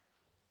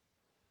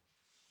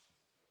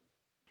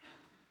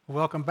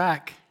Welcome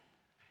back.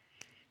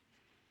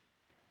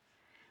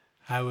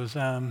 I was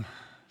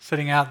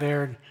sitting out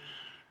there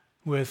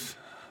with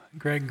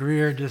Greg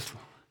Greer, just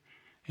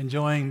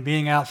enjoying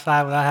being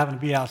outside without having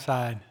to be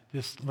outside,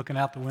 just looking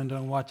out the window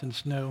and watching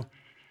snow.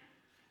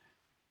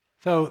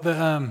 So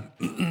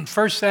the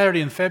first Saturday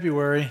in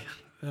February,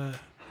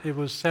 it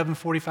was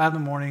 7:45 in the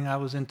morning. I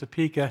was in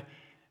Topeka,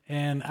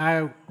 and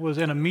I was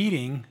in a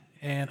meeting,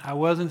 and I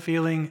wasn't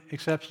feeling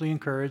exceptionally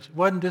encouraged.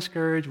 Wasn't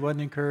discouraged,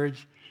 wasn't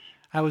encouraged.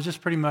 I was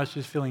just pretty much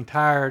just feeling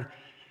tired.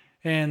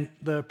 And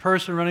the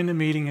person running the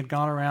meeting had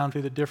gone around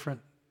through the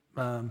different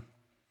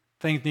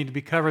things need to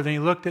be covered. Then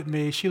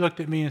she looked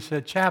at me and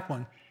said,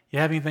 "Chaplain, you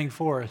have anything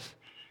for us?"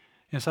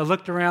 And so I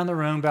looked around the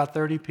room, about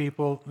 30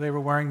 people. They were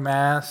wearing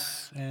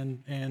masks,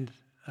 and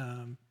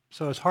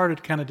so it's hard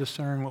to kind of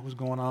discern what was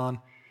going on.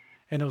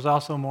 And it was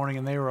also morning,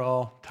 and they were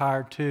all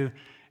tired too.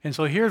 And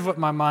so here's what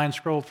my mind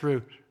scrolled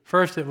through.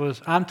 First, it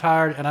was, I'm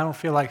tired, and I don't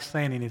feel like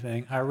saying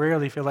anything. I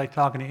rarely feel like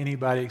talking to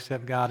anybody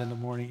except God in the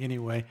morning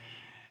anyway.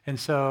 And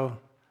so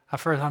at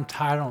first, I'm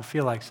tired, I don't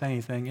feel like saying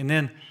anything. And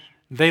then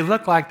they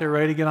look like they're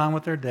ready to get on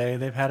with their day.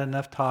 They've had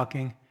enough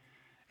talking.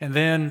 And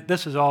then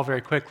this is all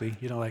very quickly,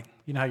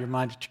 how your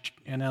mind,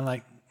 and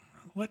then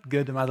what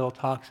good do my little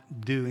talks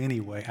do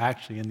anyway,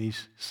 actually, in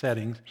these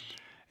settings?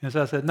 And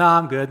so I said, no,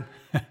 I'm good.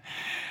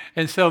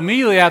 And so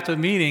immediately after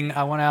the meeting,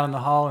 I went out in the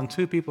hall, and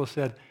two people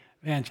said,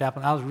 "Man,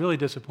 Chaplain, I was really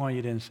disappointed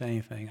you didn't say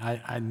anything.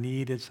 I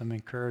needed some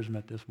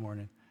encouragement this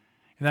morning."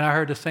 And then I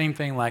heard the same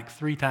thing like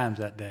 3 times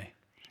that day.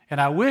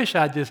 And I wish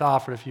I'd just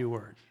offered a few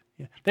words.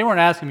 They weren't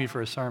asking me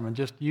for a sermon,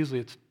 just usually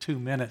it's 2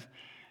 minutes.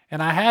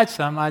 And I had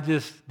some, I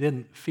just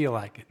didn't feel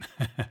like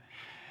it.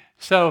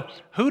 So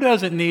who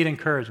doesn't need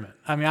encouragement?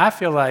 I mean, I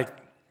feel like,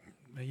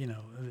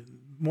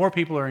 more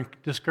people are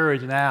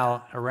discouraged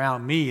now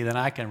around me than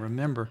I can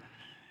remember.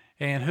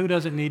 And who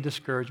doesn't need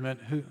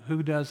discouragement?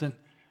 Who doesn't?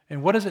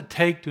 And what does it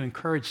take to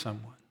encourage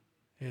someone?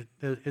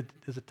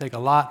 Does it take a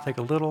lot, take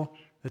a little?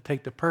 Does it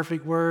take the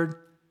perfect word?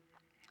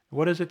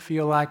 What does it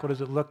feel like? What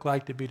does it look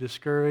like to be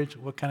discouraged?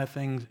 What kind of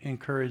things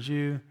encourage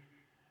you?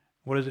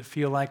 What does it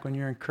feel like when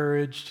you're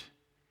encouraged?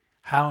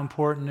 How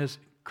important is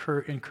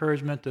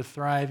encouragement to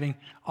thriving?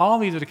 All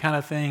these are the kind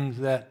of things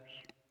that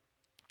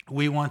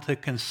we want to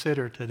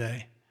consider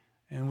today.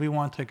 And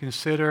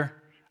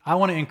I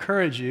want to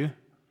encourage you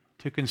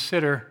to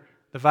consider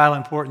the vital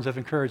importance of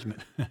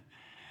encouragement.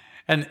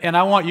 And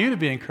I want you to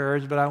be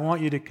encouraged, but I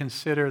want you to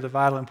consider the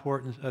vital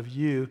importance of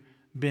you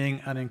being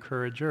an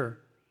encourager.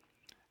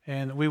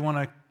 And we want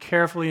to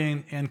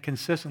carefully and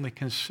consistently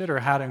consider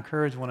how to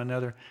encourage one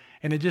another.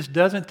 And it just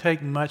doesn't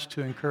take much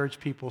to encourage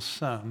people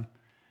some.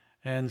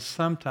 And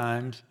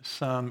sometimes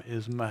some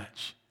is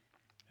much,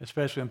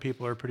 especially when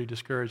people are pretty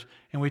discouraged.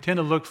 And we tend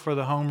to look for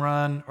the home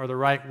run or the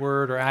right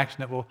word or action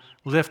that will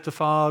lift the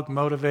fog,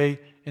 motivate,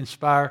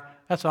 inspire.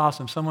 That's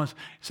awesome.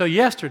 So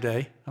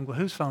yesterday,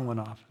 whose phone went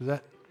off? Is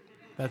that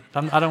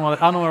I don't want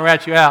to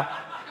rat you out.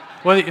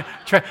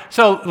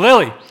 So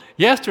Lily,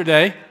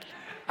 yesterday,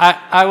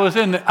 I was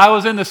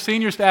in the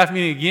senior staff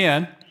meeting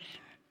again,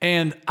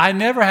 and I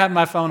never have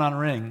my phone on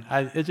ring.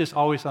 It's just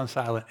always on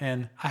silent,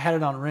 and I had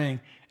it on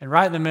ring. And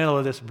right in the middle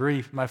of this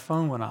brief, my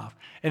phone went off,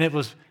 and it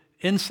was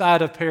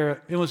inside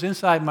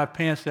my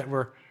pants that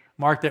were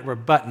marked that were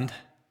buttoned,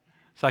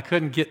 so I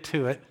couldn't get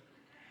to it.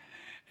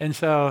 And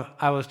so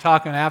I was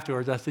talking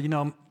afterwards. I said,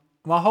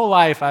 my whole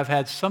life I've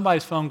had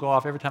somebody's phone go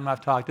off every time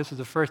I've talked. This is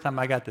the first time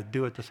I got to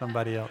do it to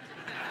somebody else.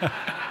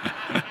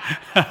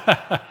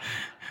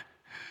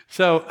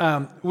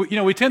 So,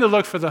 we tend to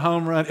look for the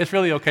home run. It's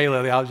really okay,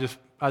 Lily. I just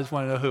want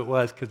to know who it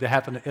was because it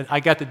happened.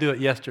 I got to do it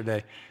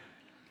yesterday.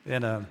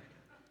 And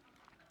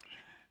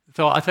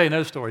so I'll tell you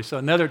another story. So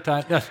another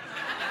time,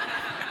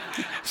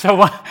 so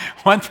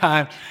one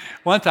time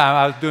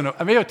I was doing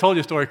I may have told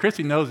you a story.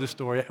 Christy knows this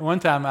story. One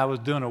time I was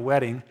doing a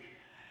wedding,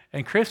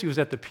 and Christy was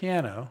at the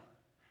piano,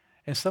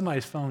 and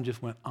somebody's phone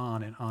just went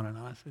on and on and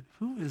on. I said,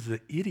 who is the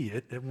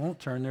idiot that won't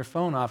turn their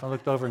phone off? I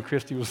looked over, and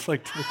Christy was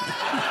like,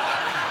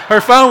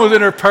 her phone was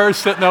in her purse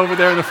sitting over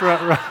there in the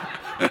front row.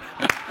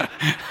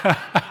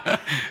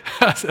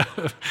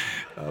 Said,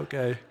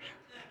 okay.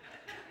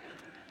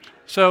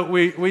 So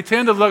we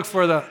tend to look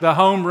for the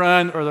home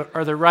run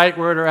or the right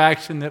word or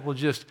action that will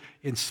just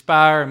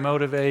inspire and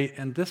motivate,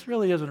 and this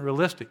really isn't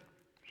realistic.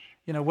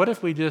 What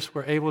if we just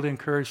were able to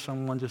encourage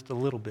someone just a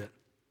little bit?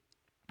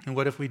 And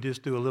what if we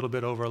just do a little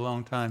bit over a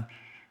long time?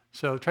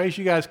 So Trace,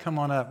 you guys come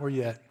on up. Where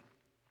you at?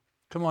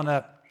 Come on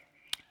up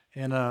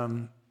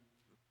and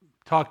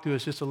talk to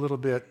us just a little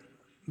bit.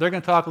 They're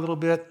going to talk a little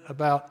bit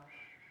about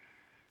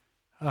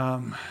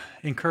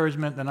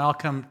encouragement, then I'll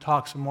come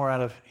talk some more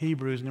out of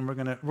Hebrews, and then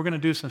we're gonna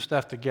do some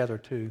stuff together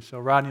too. So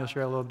Rodney will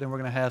share a little, then we're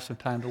gonna have some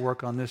time to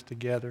work on this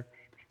together.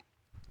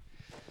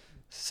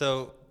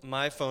 So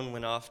my phone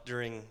went off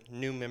during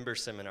new member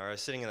seminar. I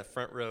was sitting in the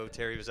front row.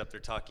 Terry was up there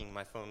talking.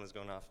 My phone was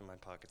going off in my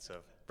pocket, so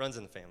runs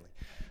in the family.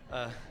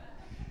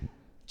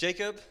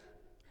 Jacob,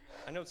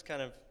 I know it's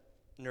kind of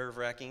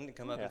nerve-wracking to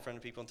come up in front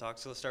of people and talk,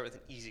 so let's start with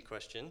an easy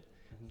question.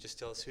 Mm-hmm. Just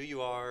tell us who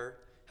you are,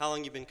 how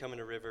long you've been coming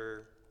to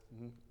River,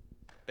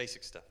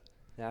 basic stuff.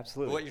 Yeah,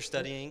 absolutely. what you're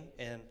studying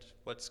and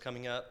what's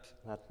coming up.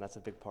 That's a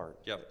big part.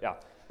 Yep. Yeah.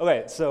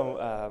 Okay,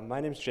 so my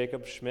name's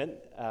Jacob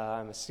Schmidt.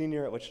 I'm a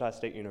senior at Wichita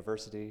State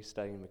University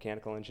studying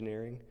mechanical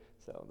engineering.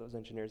 So those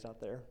engineers out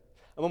there.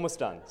 I'm almost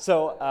done.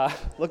 So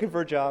looking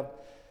for a job.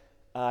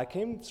 I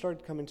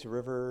started coming to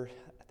River,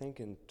 I think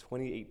in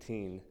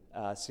 2018,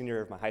 senior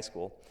year of my high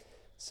school.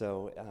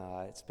 So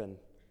it's been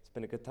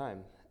a good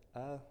time.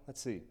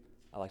 Let's see.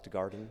 I like to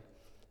garden.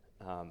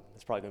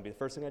 That's probably going to be the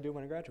first thing I do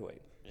when I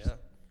graduate. Yeah.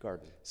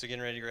 Garden. So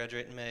getting ready to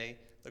graduate in May,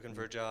 looking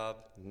for a job,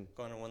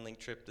 going on a one-link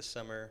trip this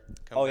summer,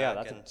 come Oh back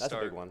yeah, and that's a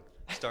big one.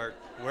 start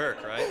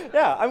work, right?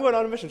 Yeah, I'm going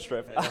on a mission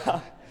trip.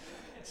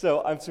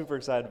 So I'm super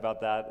excited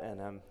about that,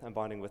 and I'm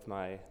bonding with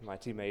my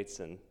teammates,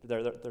 and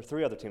there are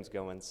 3 other teams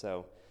going,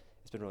 so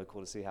it's been really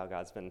cool to see how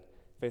God's been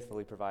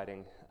faithfully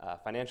providing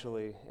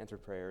financially and through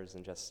prayers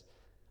and just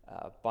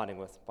bonding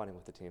with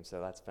the team.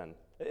 So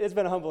it's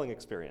been a humbling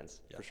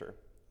experience, for sure.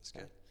 That's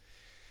good.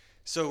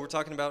 So we're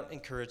talking about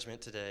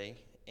encouragement today,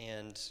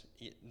 and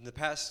the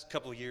past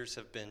couple of years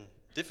have been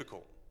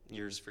difficult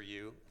years for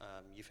you.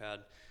 You've had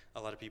a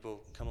lot of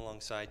people come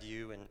alongside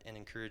you and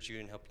encourage you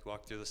and help you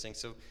walk through those things.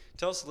 So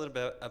tell us a little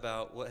bit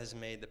about what has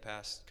made the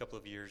past couple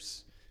of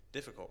years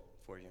difficult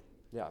for you.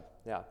 Yeah.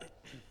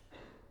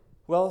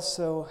 Well,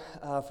 so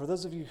for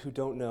those of you who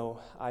don't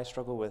know, I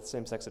struggle with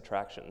same-sex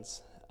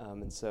attractions,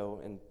 and so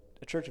in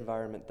a church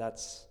environment,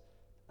 that's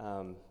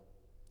kind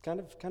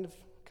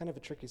of a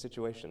tricky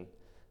situation.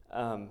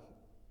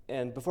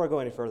 And before I go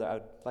any further, I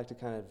would like to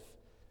kind of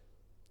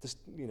just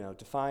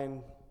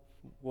define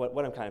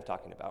what I'm kind of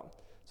talking about.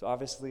 So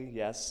obviously,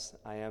 yes,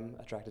 I am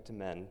attracted to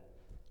men.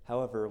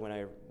 However, when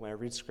I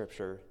read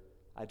Scripture,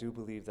 I do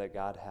believe that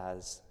God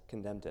has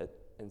condemned it,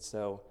 and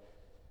so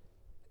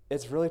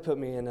it's really put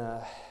me in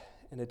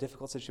a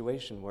difficult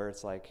situation where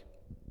it's like,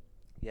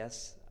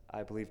 yes,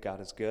 I believe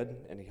God is good,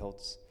 and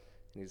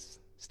He's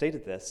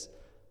stated this,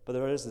 but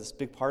there is this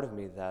big part of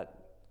me that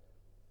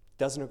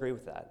doesn't agree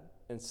with that,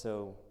 and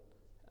so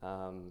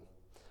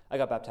I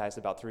got baptized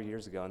about 3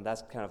 years ago, and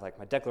that's kind of like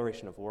my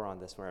declaration of war on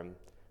this, where I'm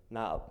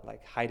not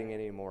like hiding it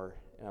anymore,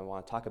 and I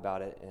want to talk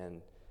about it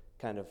and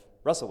kind of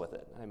wrestle with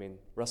it. I mean,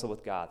 wrestle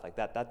with God, like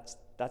that's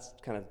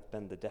kind of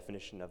been the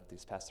definition of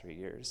these past 3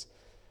 years.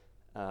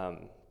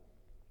 And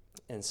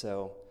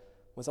so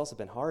what's also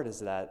been hard is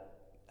that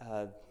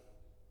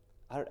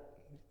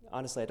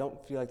honestly, I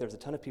don't feel like there's a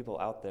ton of people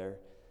out there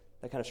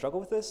that kind of struggle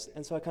with this,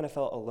 and so I kind of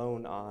felt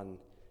alone on,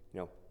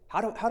 how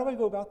do I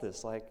go about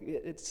this? Like,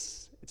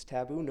 it's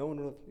taboo, no one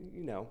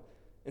will,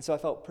 and so I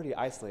felt pretty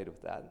isolated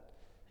with that.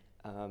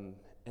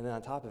 And then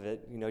on top of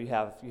it, you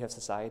have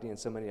society and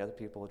so many other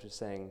people just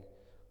saying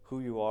who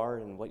you are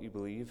and what you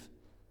believe,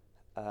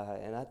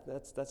 and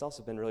that's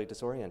also been really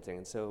disorienting.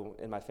 And so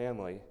in my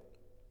family,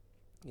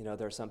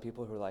 there are some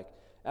people who are like,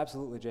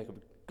 absolutely, Jacob,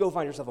 go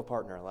find yourself a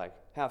partner, like,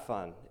 have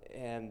fun.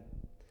 And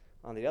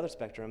on the other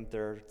spectrum,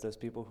 there are those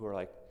people who are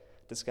like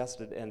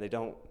disgusted, and they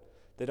don't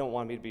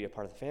want me to be a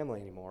part of the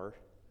family anymore,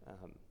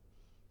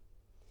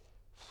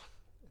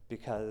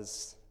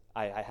 because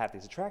I have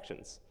these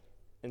attractions.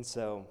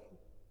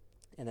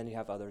 And then you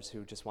have others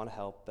who just want to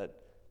help, but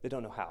they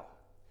don't know how.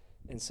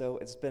 And so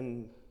it's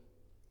been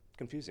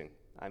confusing.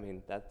 I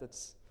mean,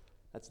 that's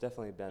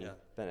definitely been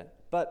it.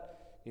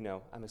 But,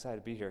 I'm excited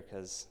to be here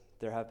because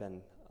there have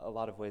been a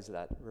lot of ways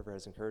that River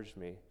has encouraged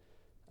me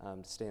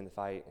to stay in the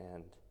fight,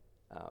 and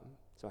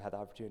so I had the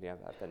opportunity.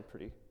 I've been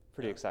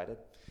pretty excited.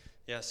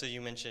 Yeah, so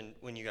you mentioned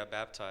when you got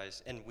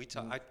baptized, and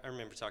I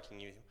remember talking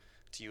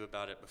to you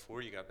about it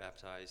before you got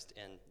baptized,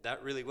 and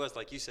that really was,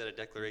 like you said, a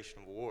declaration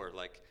of war.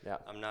 Like,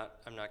 I'm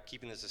not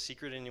keeping this a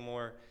secret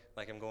anymore.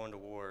 Like, I'm going to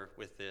war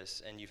with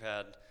this. And you've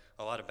had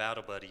a lot of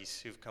battle buddies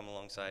who've come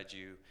alongside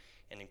you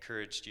and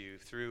encouraged you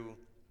through.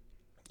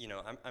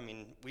 I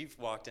mean, we've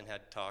walked and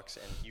had talks,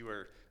 and you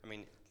were,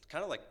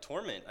 kind of like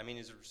torment.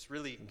 It's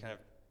really kind of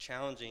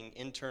challenging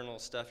internal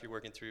stuff you're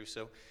working through.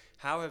 So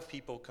how have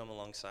people come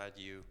alongside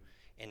you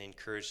and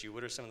encouraged you?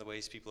 What are some of the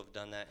ways people have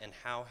done that, and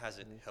how has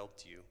it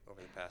helped you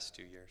over the past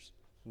 2 years?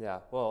 Yeah,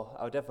 well,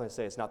 I would definitely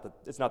say it's not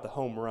the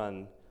home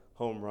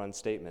run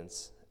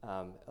statements.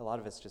 A lot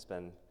of it's just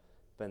been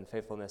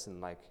faithfulness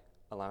and like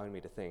allowing me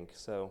to think.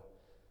 So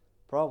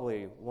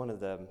probably one of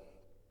the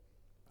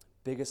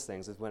biggest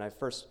things is when I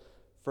first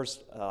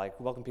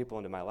welcomed people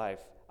into my life,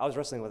 I was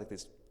wrestling with like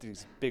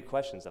these big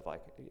questions of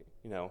like,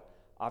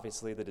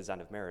 obviously the design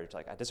of marriage.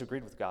 Like, I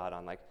disagreed with God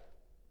on like,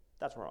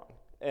 that's wrong,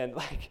 and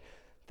like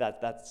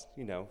that's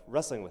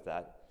wrestling with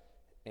that.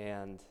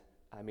 And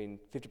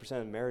 50%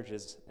 of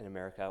marriages in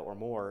America or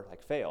more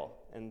like fail,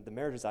 and the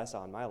marriages I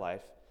saw in my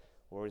life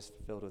were always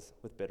filled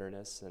with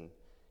bitterness and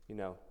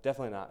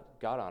definitely not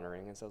God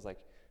honoring. And so I was like,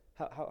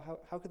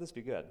 how could this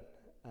be good?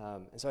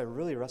 And so I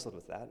really wrestled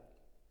with that.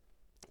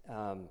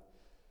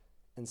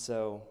 And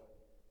so,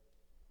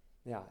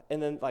 yeah.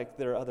 And then like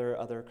there are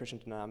other Christian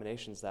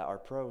denominations that are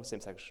pro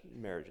same-sex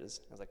marriages.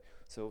 I was like,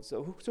 so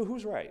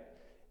who's right?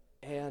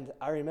 And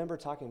I remember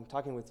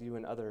talking with you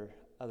and other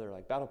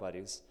like battle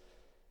buddies,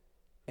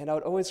 and I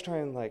would always try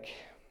and I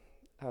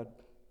would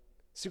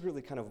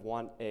secretly kind of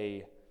want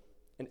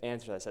an an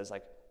answer that says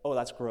like, oh,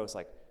 that's gross,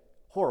 like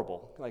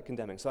horrible, like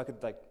condemning. So I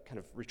could like kind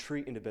of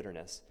retreat into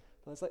bitterness.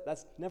 But it's like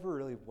that's never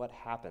really what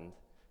happened.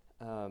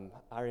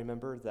 I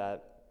remember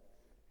that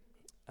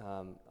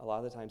a lot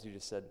of the times you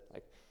just said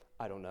like,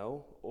 I don't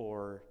know,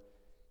 or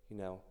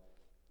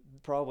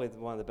probably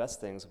one of the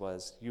best things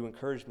was you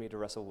encouraged me to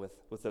wrestle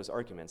with those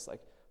arguments,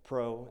 like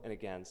pro and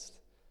against.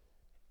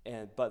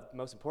 But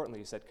most importantly,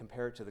 you said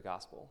compare it to the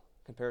gospel,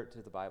 compare it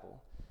to the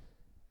Bible.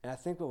 And I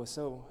think what was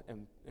so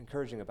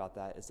encouraging about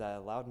that is that it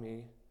allowed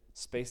me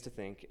space to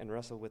think and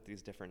wrestle with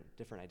these different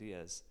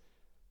worldviews,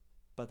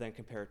 but then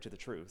compare it to the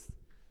truth.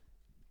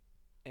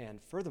 And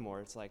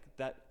furthermore, it's like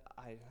that.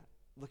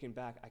 Looking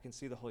back, I can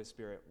see the Holy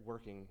Spirit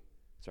working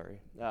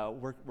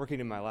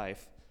in my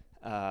life,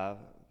 and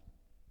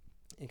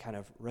kind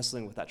of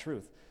wrestling with that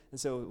truth. And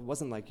so it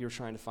wasn't like you're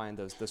trying to find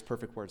those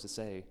perfect words to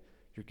say.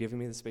 You're giving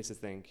me the space to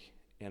think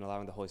and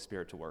allowing the Holy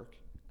Spirit to work.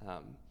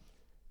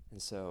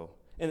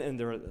 And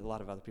there are a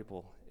lot of other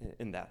people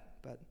in that,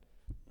 but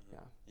yeah.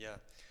 Yeah,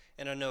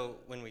 and I know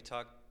when we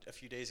talked a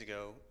few days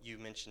ago, you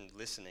mentioned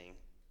listening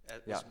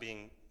as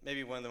being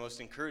maybe one of the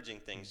most encouraging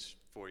things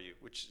for you,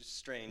 which is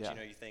strange.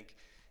 Yeah. You think,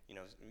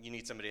 you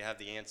need somebody to have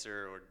the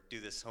answer or do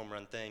this home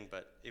run thing,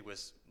 but it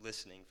was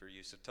listening for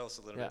you. So tell us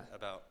a little bit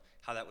about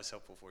how that was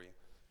helpful for you.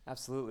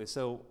 Absolutely.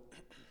 So,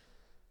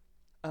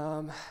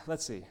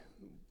 let's see.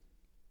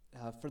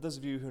 For those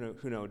of you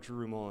who know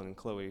Drew Mullen and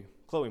Chloe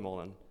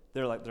Mullen,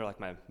 they're like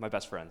my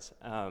best friends.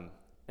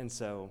 And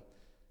so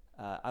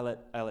I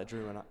let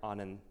Drew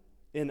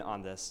in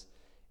on this,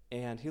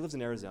 and he lives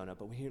in Arizona.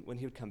 But when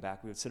he would come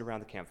back, we would sit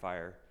around the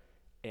campfire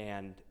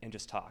and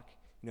just talk.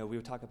 We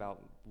would talk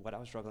about what I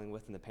was struggling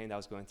with and the pain that I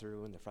was going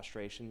through and the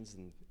frustrations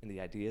and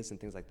the ideas and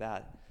things like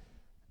that.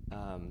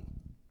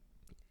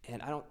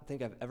 And I don't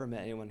think I've ever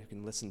met anyone who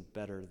can listen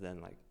better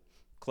than like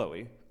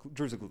Chloe.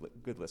 Drew's a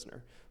good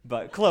listener,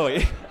 but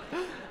Chloe,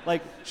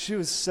 like she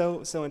was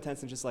so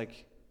intense and just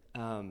like,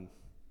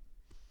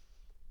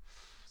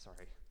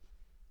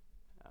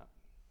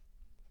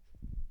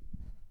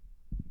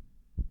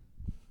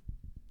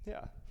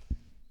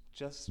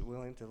 just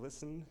willing to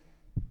listen.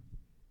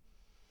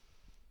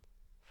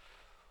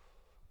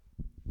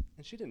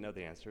 And she didn't know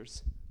the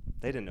answers.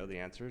 They didn't know the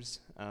answers.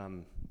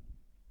 But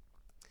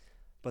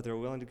they were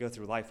willing to go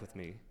through life with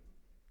me,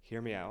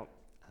 hear me out,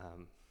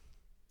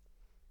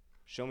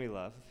 show me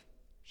love,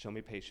 show me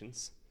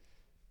patience,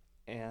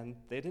 and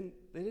they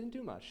didn't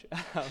do much.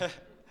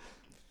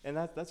 And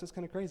that's what's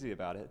kind of crazy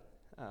about it.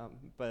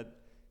 But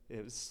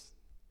it was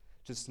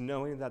just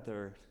knowing that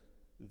they're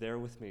there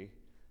with me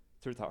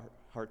through the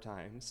hard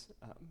times.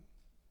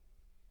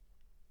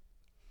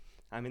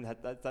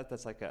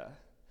 That's like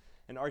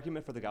an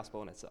argument for the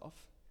gospel in itself.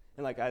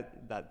 And like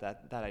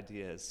that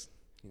idea is,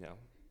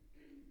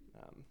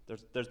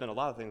 there's been a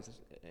lot of things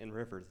in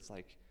Rivers. It's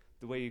like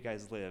the way you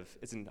guys live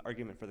is an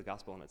argument for the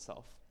gospel in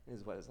itself,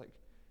 is what is like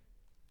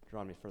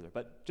drawn me further.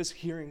 But just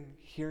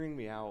hearing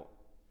me out,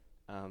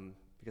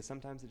 because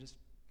sometimes it's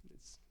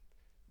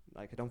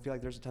like I don't feel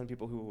like there's a ton of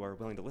people who are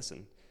willing to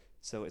listen.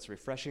 So it's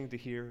refreshing to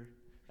hear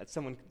that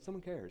someone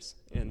cares,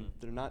 and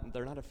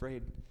they're not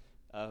afraid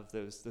of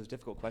those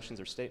difficult questions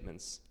or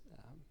statements.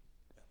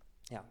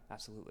 Yeah,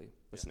 absolutely.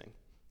 Listening,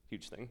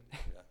 huge thing.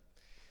 Yeah.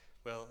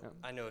 Well,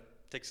 I know it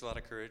takes a lot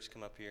of courage to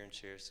come up here and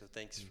share, so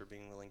thanks for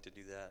being willing to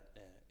do that.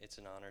 It's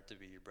an honor to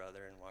be your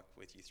brother and walk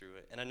with you through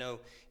it. And I know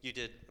you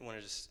did want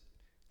to just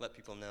let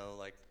people know,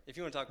 like, if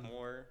you want to talk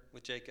more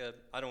with Jacob,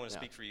 I don't want to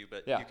speak for you,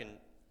 but you can.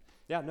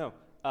 Yeah, no.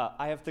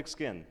 I have thick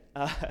skin.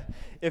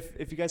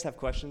 If you guys have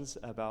questions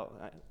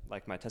about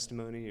like my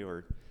testimony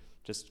or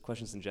just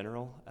questions in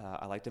general,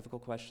 I like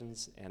difficult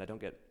questions and I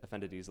don't get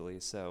offended easily.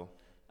 So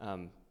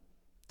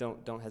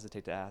don't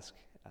hesitate to ask.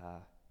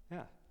 Yeah.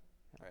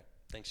 All right.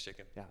 Thanks,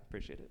 Jacob. Yeah,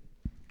 appreciate it.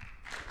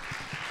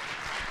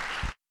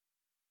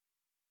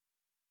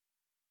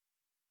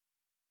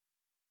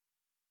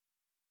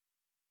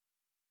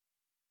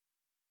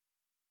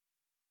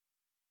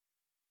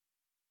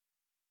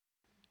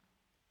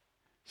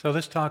 So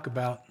let's talk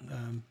about,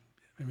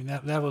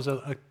 that was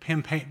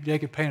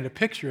Jacob painted a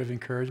picture of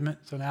encouragement.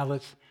 So now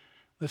let's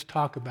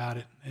talk about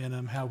it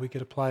and how we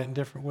could apply it in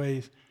different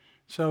ways.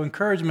 So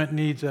encouragement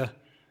needs a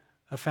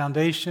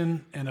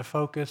foundation and a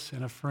focus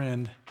and a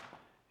friend.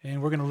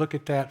 And we're going to look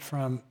at that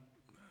from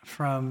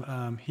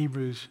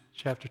Hebrews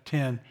chapter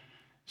 10.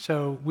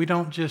 So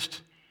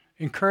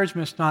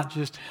encouragement's not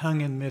just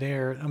hung in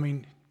midair.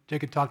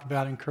 Jacob talked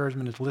about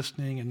encouragement as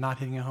listening and not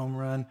hitting a home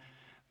run.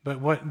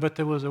 But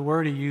there was a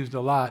word he used a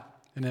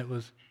lot, and it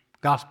was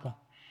gospel.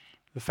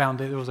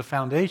 There was a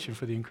foundation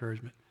for the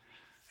encouragement.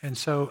 And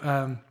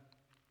so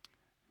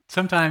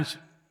sometimes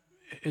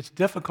it's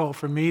difficult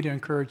for me to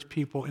encourage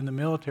people in the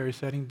military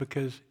setting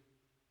because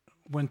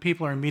when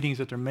people are in meetings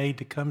that they're made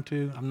to come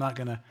to, I'm not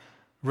going to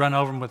run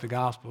over them with the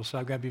gospel, so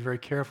I've got to be very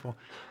careful.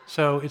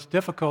 So it's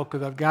difficult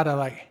because I've got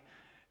to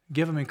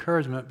give them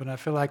encouragement, but I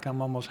feel like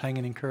I'm almost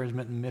hanging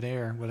encouragement in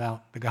midair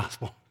without the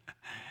gospel.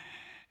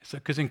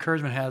 Because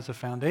encouragement has a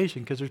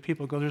foundation, because there's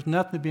people who go, there's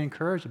nothing to be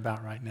encouraged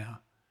about right now.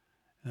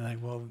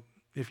 And well,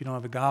 if you don't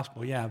have the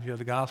gospel. Yeah, if you have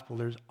the gospel,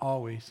 there's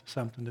always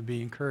something to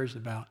be encouraged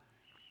about.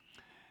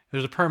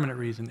 There's a permanent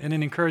reason. And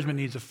then encouragement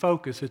needs a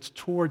focus. It's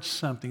towards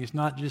something. It's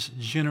not just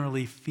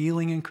generally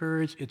feeling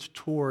encouraged. It's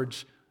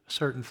towards a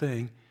certain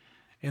thing.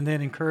 And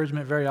then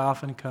encouragement very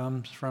often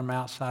comes from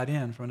outside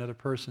in, from another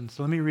person.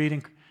 So let me read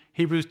in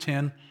Hebrews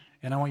 10,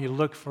 and I want you to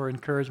look for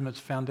encouragement's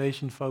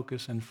foundation,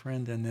 focus, and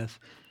friend in this.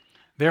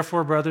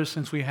 Therefore, brothers,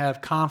 since we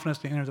have confidence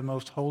to enter the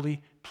most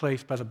holy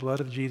place by the blood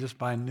of Jesus,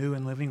 by a new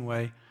and living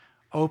way,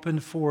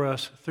 opened for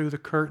us through the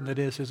curtain that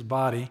is his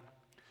body,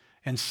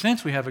 and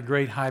since we have a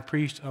great high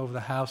priest over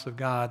the house of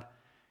God,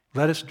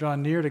 let us draw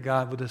near to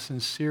God with a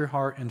sincere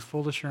heart and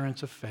full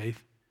assurance of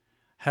faith,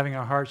 having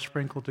our hearts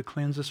sprinkled to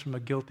cleanse us from a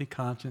guilty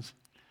conscience,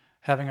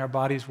 having our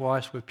bodies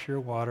washed with pure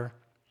water.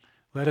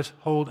 Let us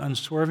hold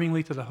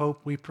unswervingly to the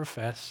hope we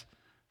profess,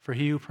 for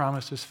he who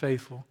promised is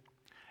faithful.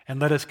 And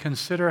let us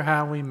consider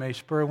how we may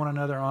spur one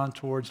another on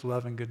towards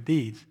love and good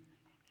deeds.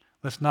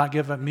 Let's not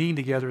give up meeting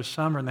together as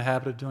some are in the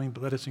habit of doing,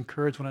 but let us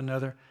encourage one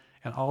another,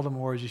 and all the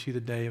more as you see the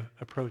day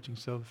approaching.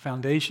 So the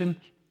foundation,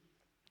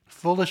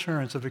 full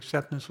assurance of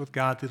acceptance with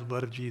God through the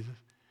blood of Jesus.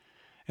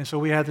 And so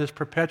we have this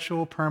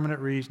perpetual, permanent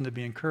reason to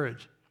be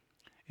encouraged.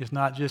 It's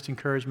not just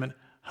encouragement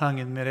hung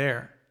in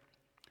midair.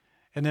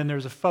 And then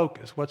there's a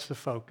focus. What's the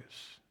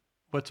focus?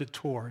 What's it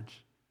towards?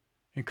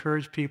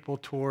 Encourage people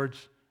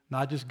towards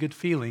not just good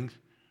feelings,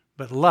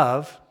 but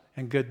love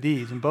and good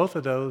deeds. And both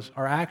of those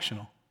are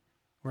actional.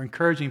 We're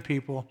encouraging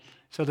people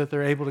so that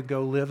they're able to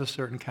go live a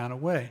certain kind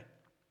of way.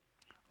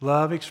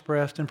 Love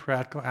expressed in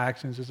practical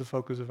actions is the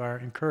focus of our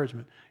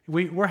encouragement.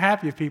 We're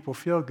happy if people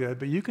feel good,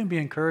 but you can be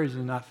encouraged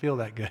and not feel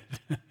that good.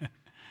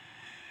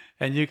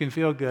 And you can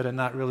feel good and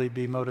not really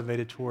be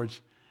motivated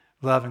towards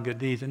love and good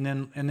deeds. And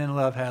then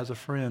love has a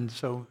friend.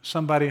 So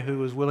somebody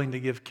who is willing to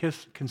give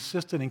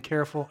consistent and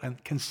careful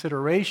and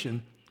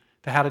consideration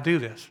to how to do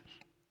this.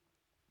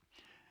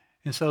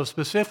 And so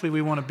specifically,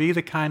 we want to be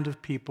the kind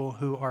of people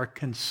who are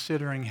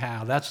considering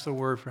how. That's the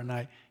word for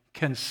tonight.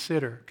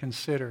 Consider,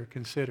 consider,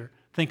 consider.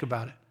 Think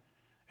about it.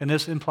 And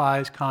this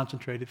implies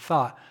concentrated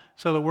thought.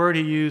 So the word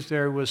he used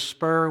there was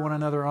spur one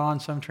another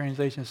on. Some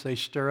translations say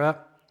stir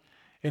up.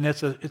 And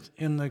it's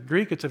in the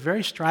Greek, it's a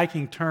very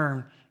striking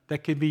term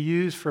that could be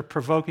used for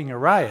provoking a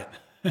riot.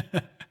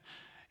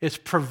 It's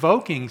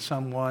provoking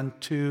someone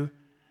to,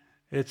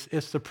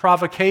 it's the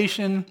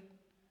provocation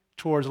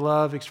towards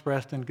love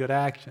expressed in good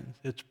actions.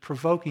 It's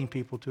provoking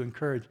people to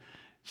encourage.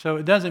 So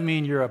it doesn't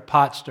mean you're a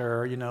pot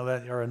stirrer,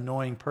 that you're an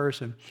annoying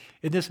person.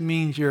 It just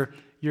means you're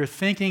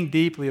thinking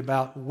deeply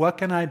about what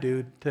can I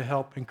do to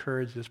help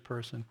encourage this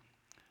person?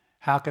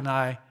 How can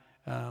I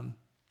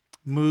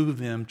move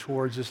them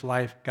towards this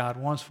life God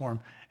wants for them?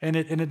 And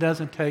it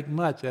doesn't take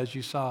much, as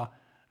you saw.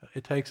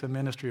 It takes a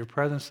ministry of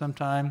presence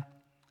sometime,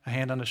 a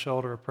hand on the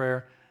shoulder, a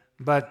prayer.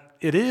 But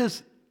it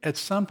is, at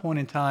some point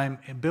in time,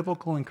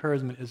 biblical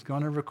encouragement is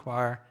going to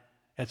require,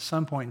 at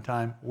some point in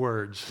time,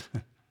 words.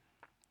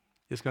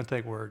 It's going to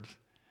take words.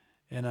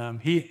 And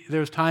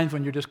there's times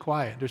when you're just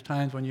quiet. There's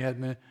times when you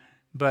had,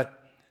 but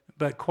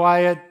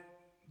quiet,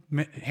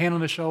 hand on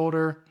the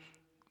shoulder,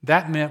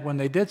 that meant when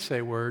they did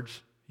say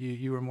words,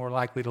 you were more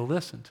likely to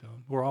listen to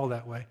them. We're all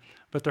that way.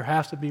 But there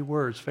has to be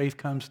words. Faith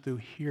comes through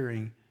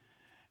hearing.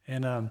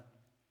 And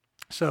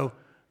so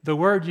the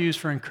word used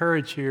for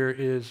encourage here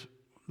is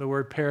the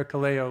word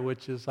parakaleo,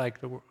 which is like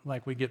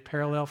we get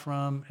parallel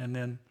from, and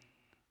then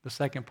the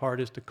second part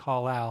is to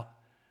call out.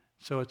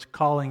 So it's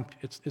calling.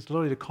 It's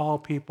literally to call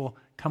people,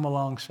 come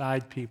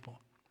alongside people.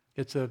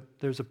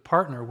 There's a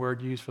partner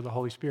word used for the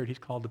Holy Spirit. He's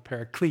called the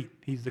Paraclete.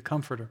 He's the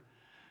comforter.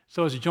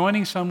 So it's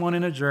joining someone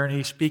in a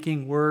journey,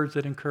 speaking words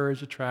that encourage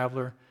the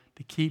traveler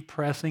to keep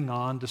pressing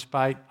on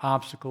despite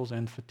obstacles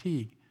and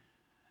fatigue.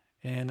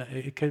 And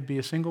it could be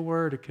a single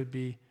word. It could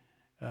be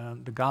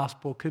the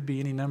gospel. It could be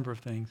any number of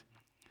things.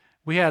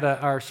 We had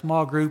our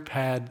small group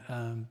had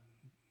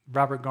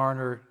Robert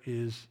Garner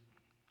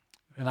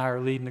and I are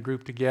leading the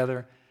group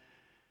together.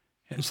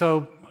 And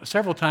so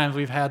several times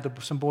we've had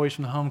some boys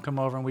from the home come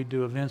over and we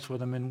do events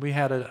with them. And we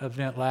had an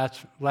event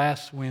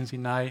last Wednesday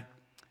night,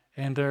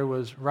 and there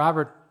was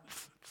Robert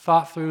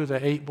thought through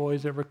the 8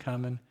 boys that were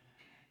coming.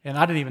 And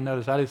I didn't even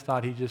notice. I just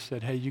thought he just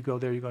said, hey, you go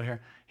there, you go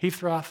here. He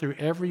thought through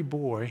every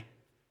boy,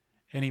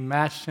 and he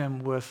matched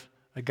him with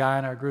a guy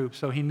in our group.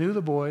 So he knew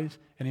the boys,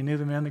 and he knew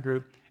the men in the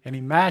group, and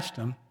he matched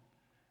them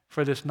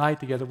for this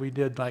night together. We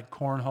did like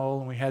cornhole,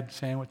 and we had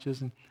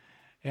sandwiches,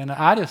 and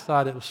I just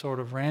thought it was sort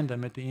of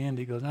random at the end.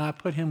 He goes, no, I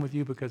put him with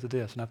you because of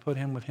this, and I put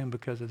him with him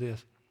because of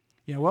this.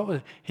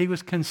 He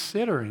was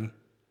considering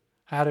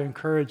how to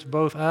encourage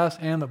both us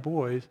and the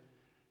boys.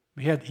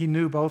 He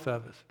knew both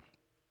of us.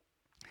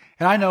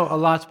 And I know a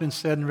lot's been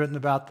said and written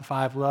about the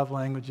 5 love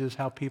languages,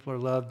 how people are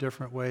loved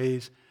different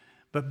ways.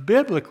 But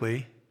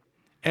biblically,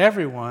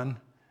 everyone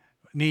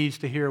needs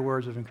to hear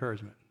words of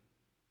encouragement.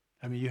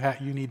 I mean,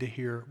 you need to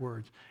hear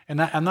words.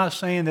 And I'm not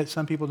saying that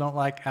some people don't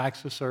like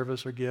acts of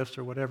service or gifts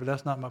or whatever.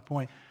 That's not my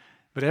point.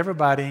 But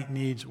everybody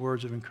needs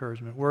words of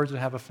encouragement, words that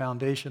have a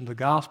foundation, the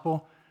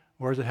gospel,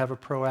 words that have a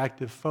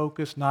proactive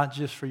focus, not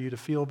just for you to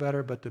feel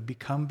better, but to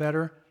become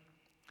better.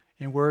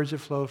 in words that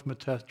flow from a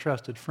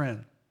trusted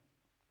friend.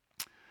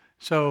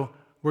 So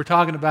we're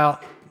talking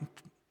about,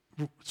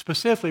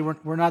 specifically,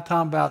 we're not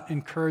talking about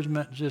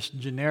encouragement just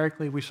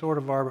generically. We sort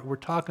of are, but we're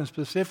talking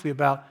specifically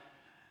about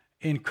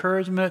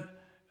encouragement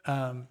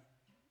in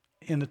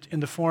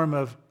the form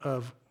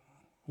of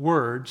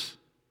words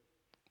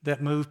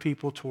that move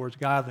people towards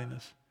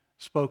godliness,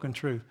 spoken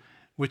truth,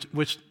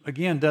 which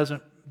again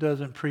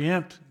doesn't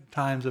preempt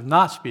times of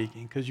not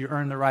speaking, because you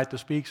earn the right to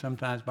speak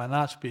sometimes by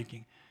not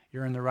speaking. You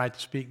earn the right to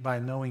speak by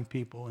knowing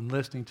people and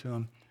listening to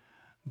them.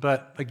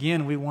 But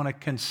again, we want to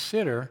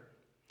consider,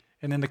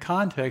 and in the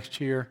context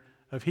here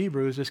of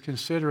Hebrews is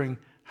considering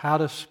how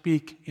to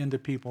speak into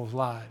people's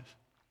lives.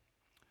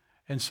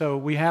 And so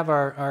we have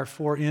our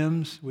 4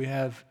 M's. We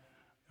have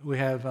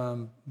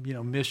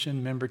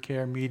mission, member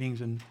care,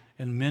 meetings, and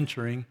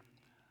mentoring.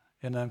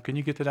 And can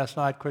you get to that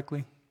slide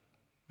quickly?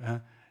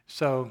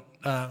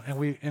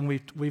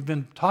 We've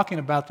been talking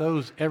about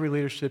those every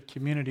leadership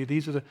community.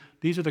 These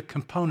are the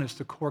components,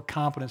 the core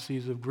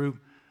competencies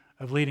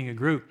of leading a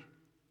group.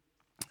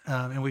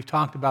 And we've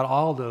talked about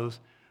all those,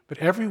 but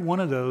every one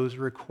of those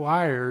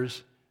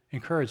requires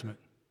encouragement.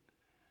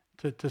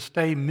 To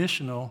stay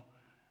missional,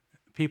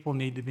 people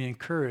need to be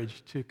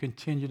encouraged. To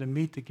continue to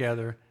meet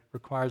together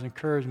requires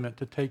encouragement.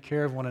 To take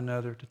care of one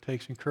another, to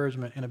take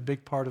encouragement, and a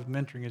big part of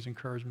mentoring is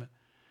encouragement.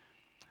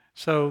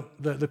 So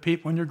the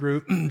people in your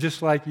group,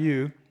 just like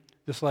you,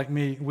 just like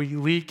me, we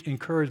leak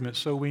encouragement,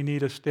 so we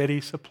need a steady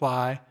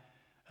supply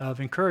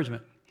of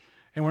encouragement.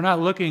 And we're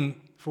not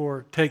looking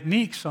for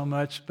techniques so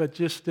much, but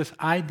just this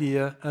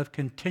idea of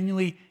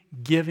continually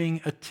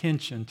giving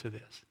attention to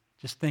this,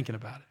 just thinking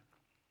about it.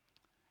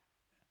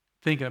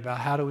 Thinking about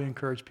how do we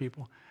encourage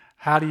people?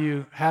 How do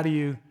you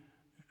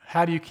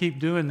keep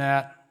doing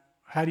that?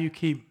 How do you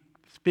keep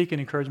speaking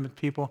encouragement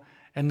to people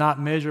and not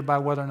measure by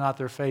whether or not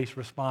their face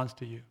responds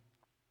to you?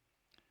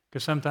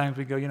 Because sometimes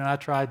we go, I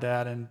tried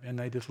that, and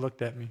they just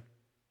looked at me,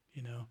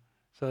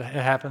 So it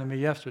happened to me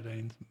yesterday,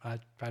 and I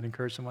tried to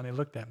encourage someone, they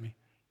looked at me.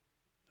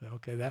 So,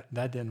 okay, that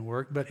didn't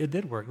work, but it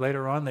did work.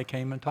 Later on, they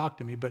came and talked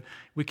to me. But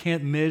we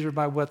can't measure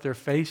by what their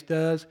face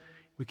does.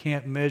 We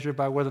can't measure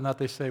by whether or not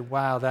they say,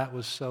 wow, that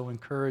was so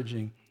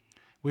encouraging.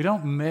 We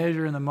don't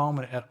measure in the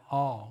moment at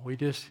all. We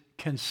just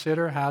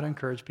consider how to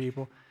encourage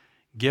people,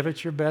 give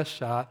it your best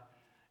shot,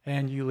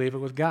 and you leave it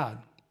with God.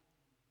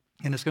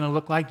 And it's going to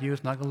look like you.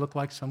 It's not going to look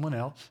like someone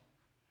else.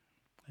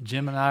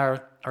 Jim and I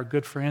are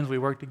good friends. We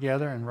work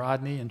together, and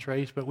Rodney and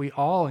Trace, but we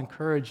all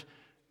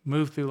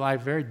move through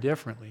life very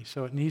differently.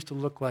 So it needs to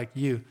look like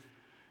you.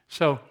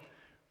 So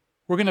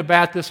we're going to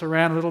bat this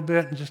around a little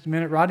bit in just a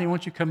minute. Rodney, why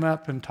don't you come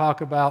up and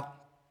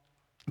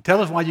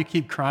tell us why you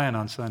keep crying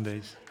on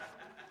Sundays.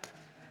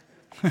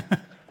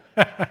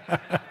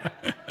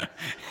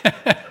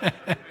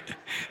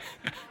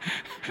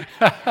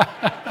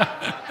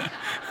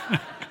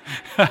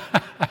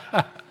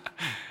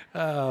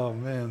 Oh,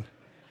 man.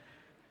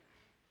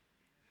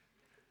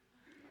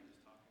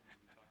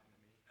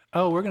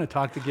 Oh, we're going to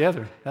talk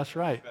together. That's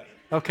right.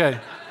 Okay. That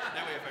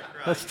way if I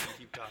cry, you can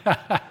keep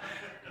talking.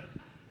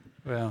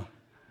 Well,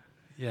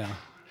 yeah.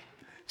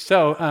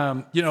 So,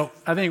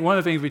 I think one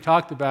of the things we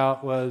talked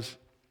about was,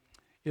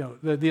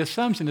 the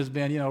assumption has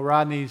been,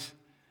 Rodney's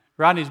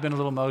been a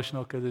little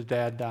emotional because his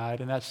dad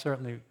died, and that's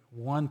certainly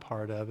one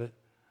part of it.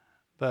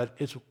 But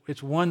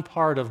it's one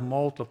part of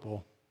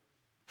multiple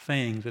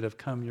things that have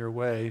come your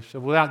way. So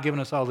without giving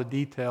us all the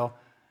detail,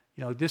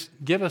 just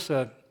give us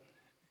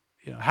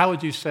how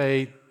would you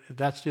say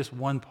that's just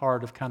one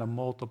part of kind of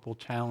multiple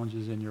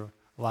challenges in your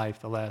life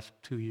the last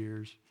 2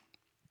 years?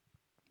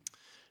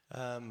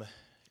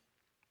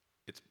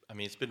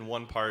 It's been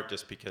one part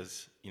just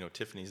because,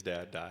 Tiffany's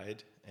dad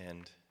died,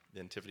 and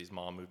then Tiffany's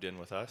mom moved in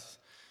with us.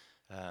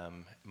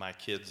 My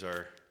kids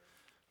are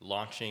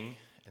launching,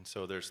 and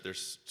so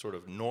there's sort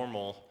of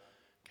normal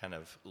kind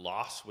of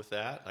loss with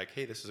that. Like,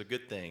 hey, this is a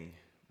good thing.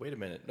 Wait a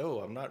minute. No,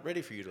 I'm not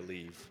ready for you to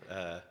leave.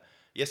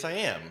 Yes, I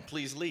am.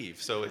 Please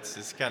leave. So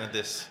it's kind of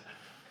this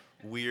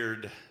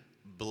weird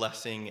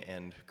blessing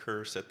and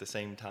curse at the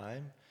same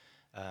time.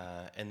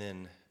 And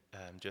then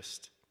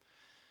just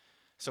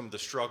some of the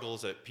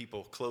struggles that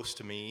people close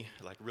to me,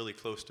 like really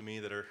close to me,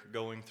 that are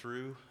going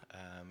through.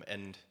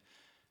 And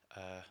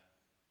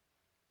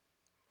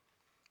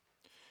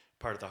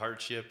part of the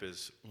hardship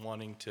is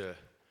wanting to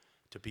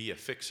be a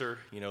fixer.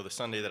 The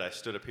Sunday that I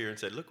stood up here and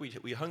said, look,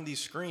 we hung these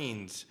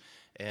screens,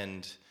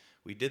 and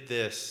we did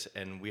this,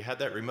 and we had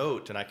that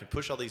remote, and I can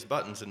push all these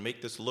buttons and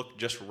make this look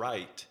just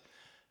right.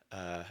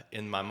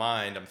 In my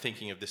mind, I'm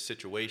thinking of this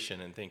situation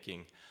and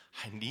thinking,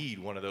 I need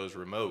one of those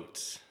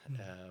remotes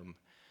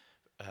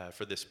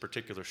for this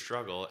particular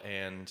struggle.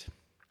 And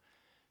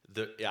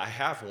I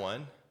have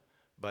one,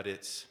 but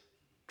it's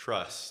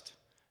trust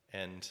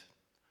and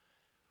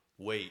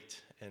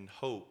wait and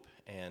hope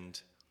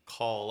and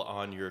call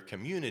on your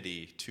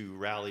community to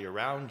rally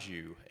around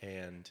you,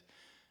 and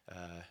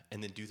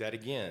then do that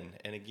again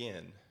and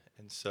again.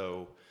 And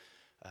so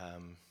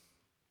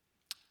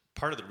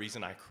part of the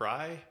reason I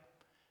cry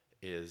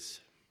is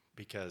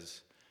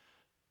because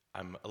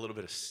I'm a little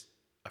bit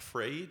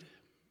afraid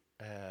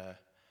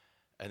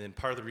And then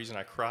part of the reason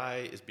I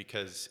cry is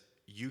because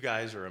you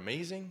guys are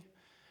amazing.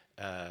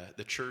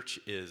 The church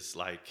is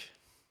like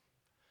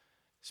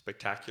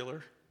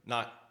spectacular.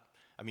 Not,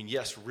 I mean,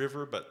 yes,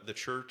 River, but the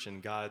church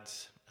and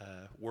God's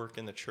work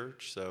in the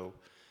church. So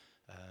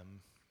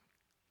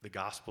the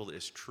gospel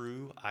is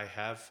true. I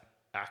have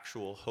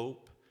actual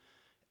hope,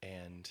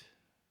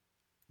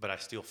 but I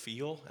still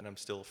feel, and I'm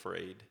still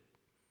afraid.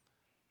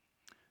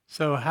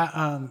 So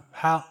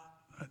how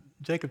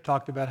Jacob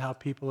talked about how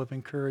people have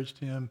encouraged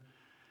him,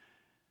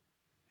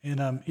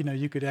 and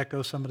you could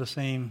echo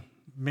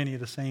many of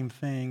the same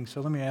things.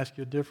 So let me ask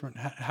you a different.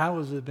 How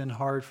has it been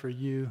hard for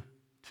you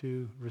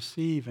to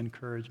receive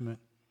encouragement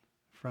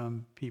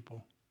from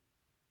people?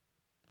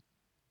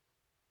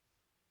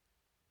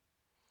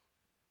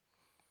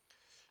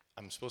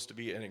 I'm supposed to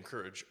be an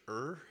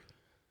encourager,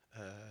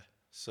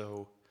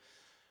 so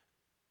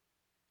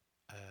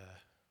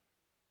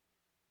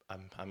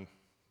I'm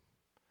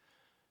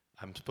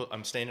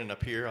standing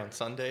up here on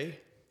Sunday,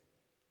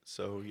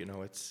 so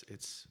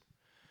it's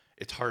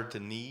hard to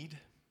need,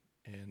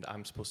 and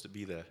I'm supposed to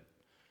be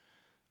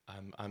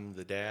I'm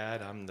the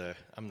dad, I'm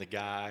the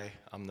guy,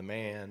 I'm the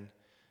man,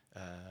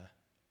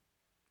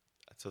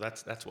 so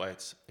that's why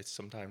it's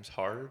sometimes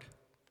hard.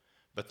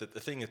 But the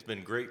thing that's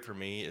been great for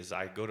me is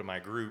I go to my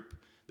group,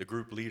 the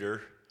group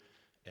leader,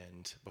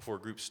 and before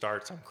group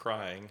starts, I'm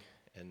crying,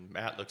 and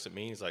Matt looks at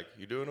me, he's like,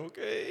 "You doing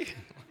okay?"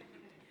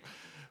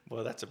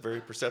 Well, that's a very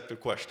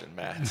perceptive question,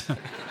 Matt.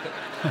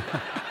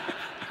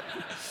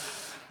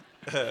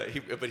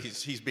 But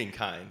he's being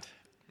kind.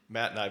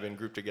 Matt and I have been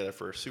grouped together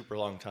for a super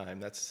long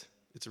time. It's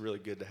really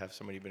good to have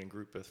somebody you've been in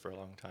group with for a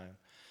long time.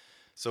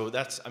 So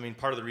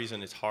part of the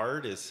reason it's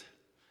hard is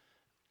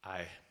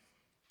I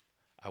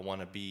want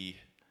to be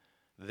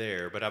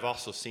there, but I've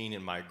also seen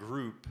in my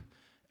group,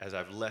 as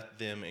I've let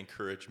them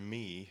encourage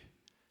me,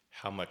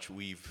 how much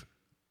we've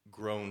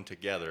grown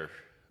together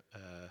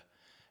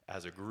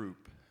as a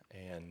group.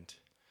 And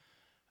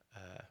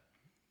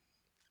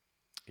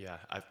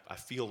I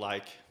feel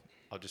like,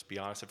 I'll just be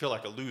honest, I feel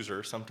like a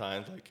loser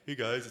sometimes, like, "Hey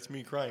guys, it's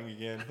me crying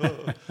again."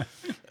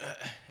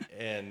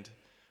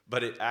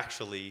 But it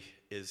actually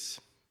is,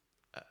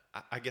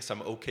 I guess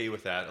I'm okay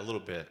with that a little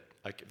bit.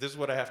 Like, if this is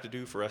what I have to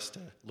do for us to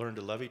learn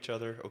to love each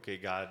other, okay,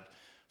 God,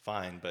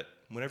 fine. But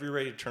whenever you're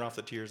ready to turn off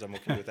the tears, I'm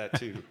okay with that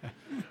too.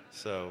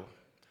 So,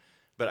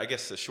 but I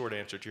guess the short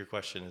answer to your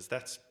question is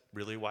that's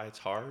really why it's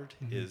hard,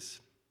 is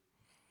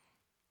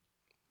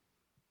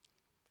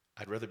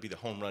I'd rather be the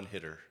home run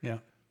hitter. Yeah.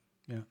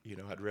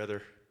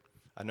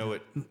 I know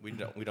it, we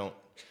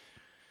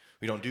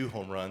don't do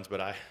home runs, but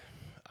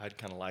I'd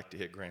kind of like to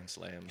hit grand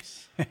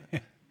slams.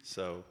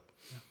 So,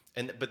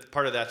 but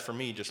part of that for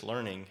me, just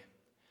learning,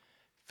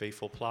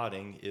 faithful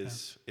plodding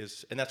is,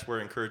 and that's where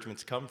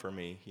encouragements come for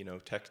me,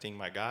 texting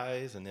my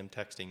guys and them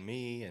texting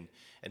me and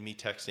me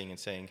texting and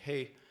saying,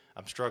 "Hey,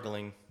 I'm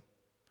struggling."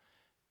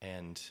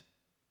 And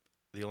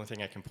the only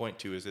thing I can point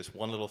to is this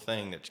one little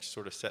thing that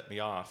sort of set me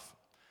off.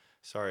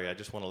 "Sorry, I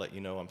just want to let you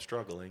know I'm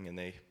struggling," and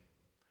they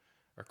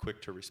are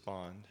quick to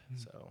respond.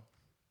 So,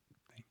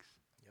 Thanks.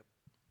 Yep.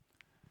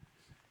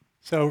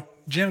 So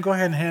Jim, go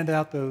ahead and hand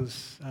out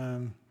those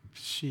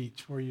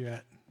sheets. Where are you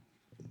at?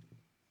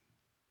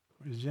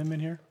 Is Jim in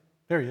here?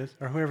 There he is,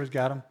 or whoever's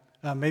got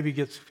them. Maybe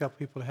get a couple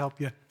people to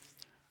help you.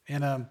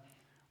 And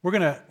we're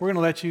gonna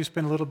let you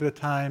spend a little bit of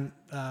time,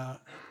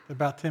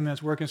 about 10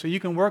 minutes working. So you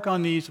can work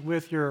on these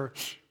with your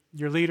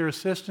leader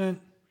assistant,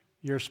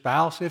 your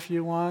spouse if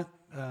you want,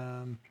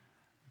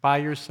 by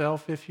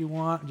yourself if you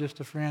want, just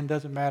a friend,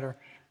 doesn't matter.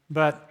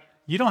 But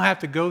you don't have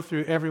to go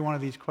through every one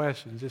of these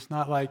questions. It's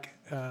not like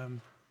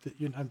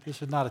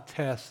this is not a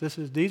test.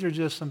 These are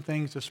just some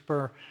things to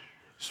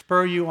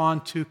spur you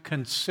on to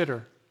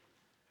consider.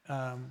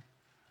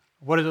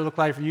 What does it look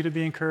like for you to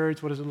be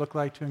encouraged? What does it look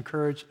like to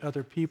encourage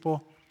other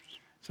people?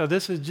 So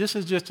this is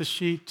just a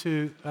sheet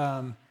to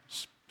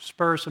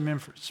spur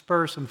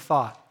some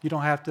thought. You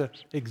don't have to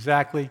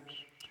exactly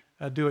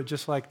do it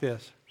just like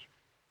this.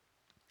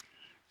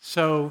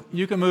 So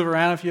you can move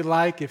around if you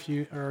like, if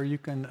you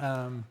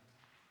can,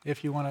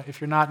 if you want to,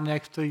 if you're not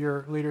next to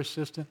your leader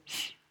assistant.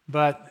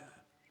 But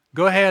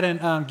go ahead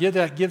and give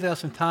that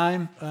some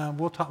time.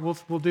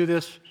 We'll do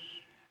this.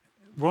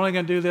 We're only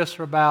going to do this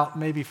for about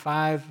maybe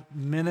 7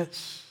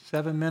 minutes.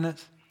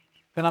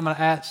 Then I'm going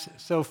to ask.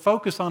 So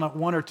focus on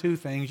one or two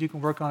things. You can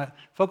work on it.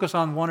 Focus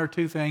on one or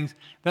two things.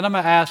 Then I'm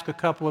going to ask a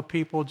couple of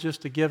people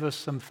just to give us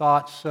some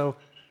thoughts, so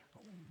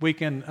we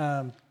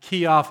can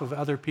key off of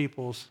other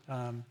people's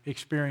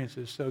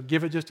experiences. So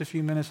give it just a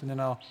few minutes, and then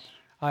I'll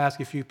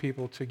ask a few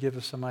people to give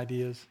us some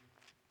ideas.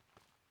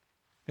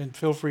 And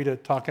feel free to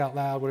talk out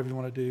loud, whatever you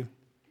want to do.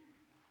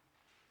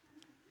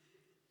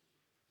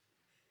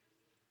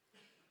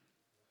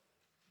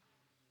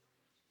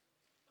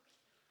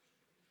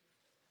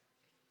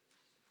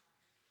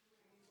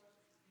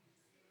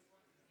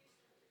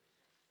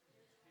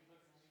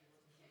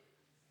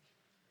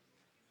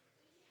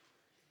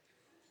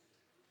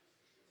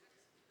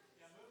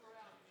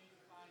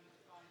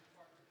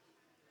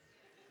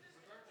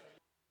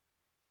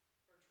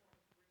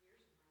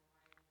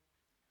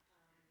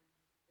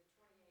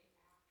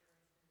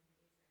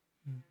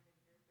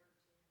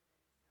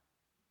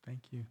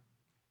 Thank you.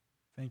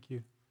 Thank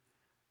you.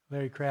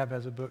 Larry Crabb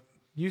has a book.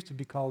 Used to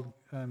be called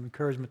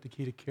Encouragement, the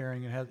Key to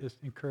Caring. It's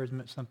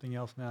encouragement, something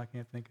else now. I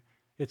can't think.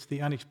 It's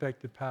the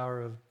unexpected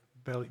power of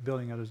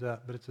building others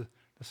up, but it's the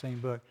same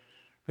book.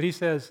 But he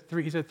said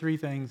three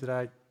things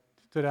that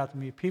stood out to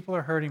me. People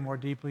are hurting more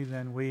deeply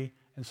than we,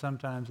 and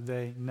sometimes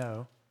they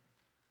know.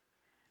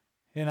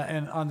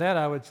 And on that,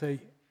 I would say,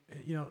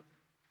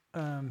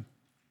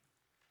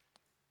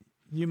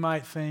 you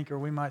might think, or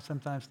we might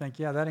sometimes think,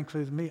 yeah, that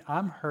includes me.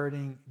 I'm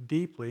hurting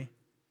deeply.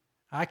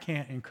 I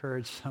can't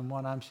encourage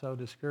someone. I'm so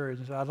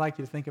discouraged. And so I'd like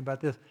you to think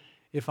about this.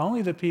 If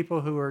only the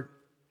people who are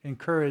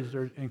encouraged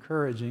are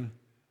encouraging,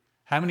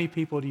 how many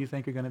people do you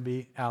think are going to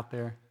be out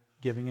there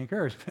giving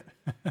encouragement?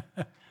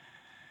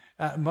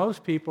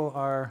 Most people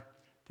are,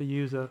 to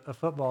use a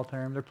football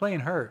term, they're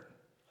playing hurt.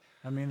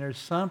 I mean, there's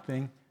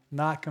something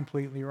not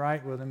completely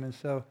right with them.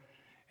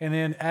 And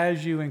then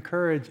as you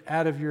encourage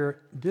out of your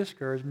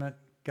discouragement,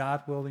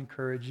 God will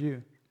encourage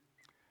you.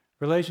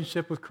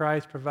 Relationship with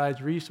Christ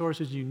provides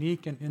resources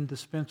unique and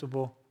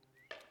indispensable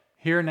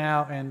here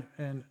now,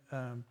 and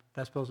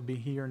that's supposed to be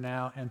here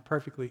now and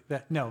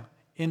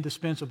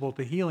indispensable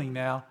to healing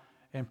now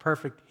and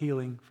perfect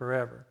healing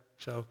forever.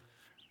 So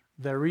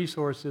the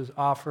resources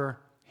offer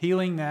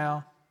healing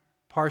now,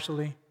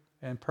 partially,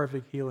 and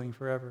perfect healing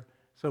forever.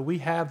 So we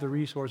have the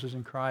resources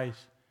in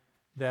Christ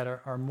that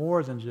are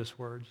more than just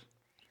words.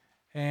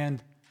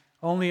 And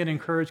only an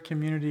encouraged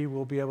community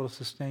will be able to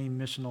sustain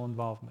missional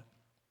involvement.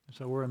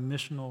 So we're a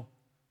missional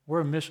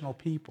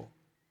people,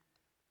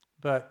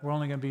 but we're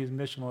only going to be as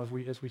missional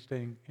as we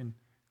stay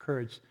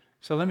encouraged.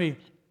 So let me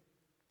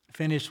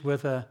finish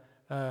with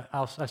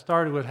I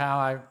started with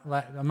how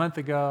a month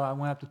ago I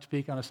went up to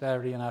speak on a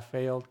Saturday and I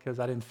failed because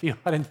I didn't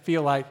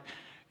feel like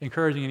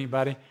encouraging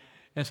anybody.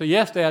 And so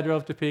yesterday I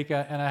drove to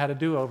Topeka and I had a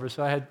do-over.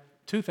 So I had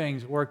two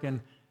things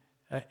working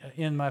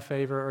in my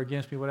favor or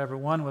against me, whatever.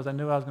 One was I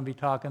knew I was going to be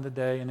talking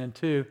today, and then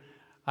two,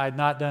 I had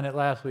not done it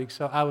last week.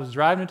 So I was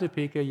driving to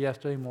Topeka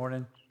yesterday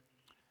morning,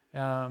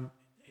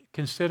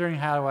 considering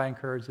how do I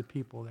encourage the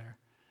people there.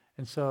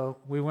 And so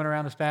we went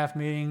around the staff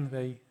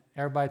meeting.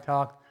 Everybody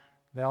talked.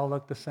 They all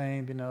looked the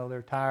same.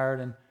 They're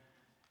tired. And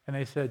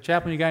they said,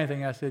 "Chaplain, you got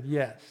anything?" I said,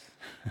 "Yes."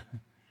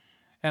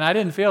 And I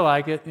didn't feel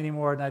like it any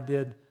more than I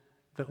did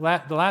the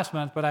last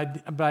month. But I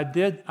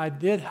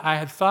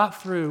had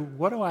thought through,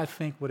 what do I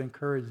think would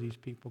encourage these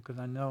people, because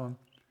I know them.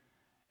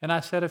 And I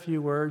said a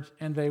few words,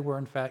 and they were,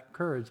 in fact,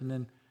 encouraged. And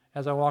then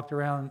as I walked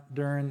around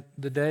during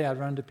the day, I'd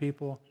run to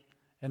people,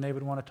 and they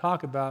would want to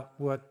talk about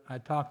what I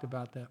talked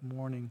about that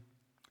morning.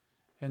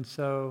 And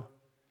so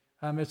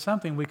it's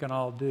something we can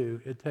all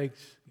do. It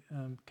takes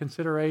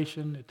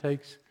consideration. It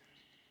takes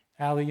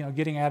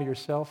getting out of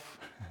yourself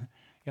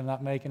and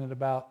not making it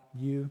about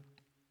you.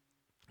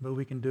 But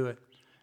we can do it.